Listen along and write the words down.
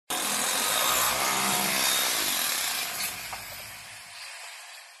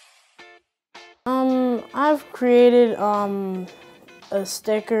created a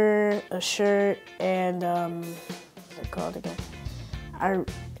sticker, a shirt, and what's it called again? I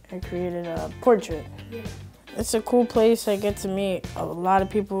created a portrait. Yeah. It's a cool place. I get to meet a lot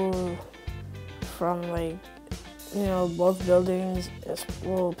of people from both buildings,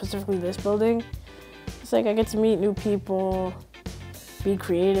 well, specifically this building. It's like I get to meet new people, be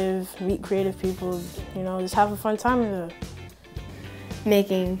creative, meet creative people, just have a fun time in there.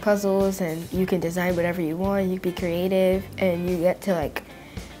 Making puzzles, and you can design whatever you want, you can be creative, and you get to like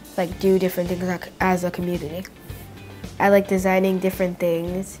do different things as a community. I like designing different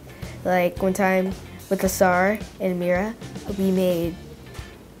things. Like one time with Asar and Mira, we made,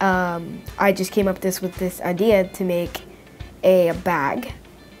 I just came up with this idea to make a bag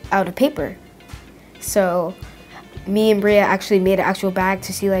out of paper. So me and Bria actually made an actual bag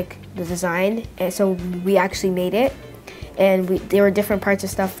to see like the design, and so we actually made it. And there were different parts of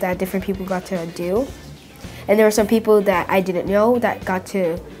stuff that different people got to do. And there were some people that I didn't know that got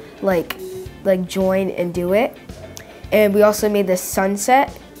to like join and do it. And we also made this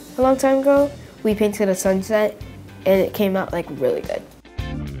sunset a long time ago. We painted a sunset and it came out like really good.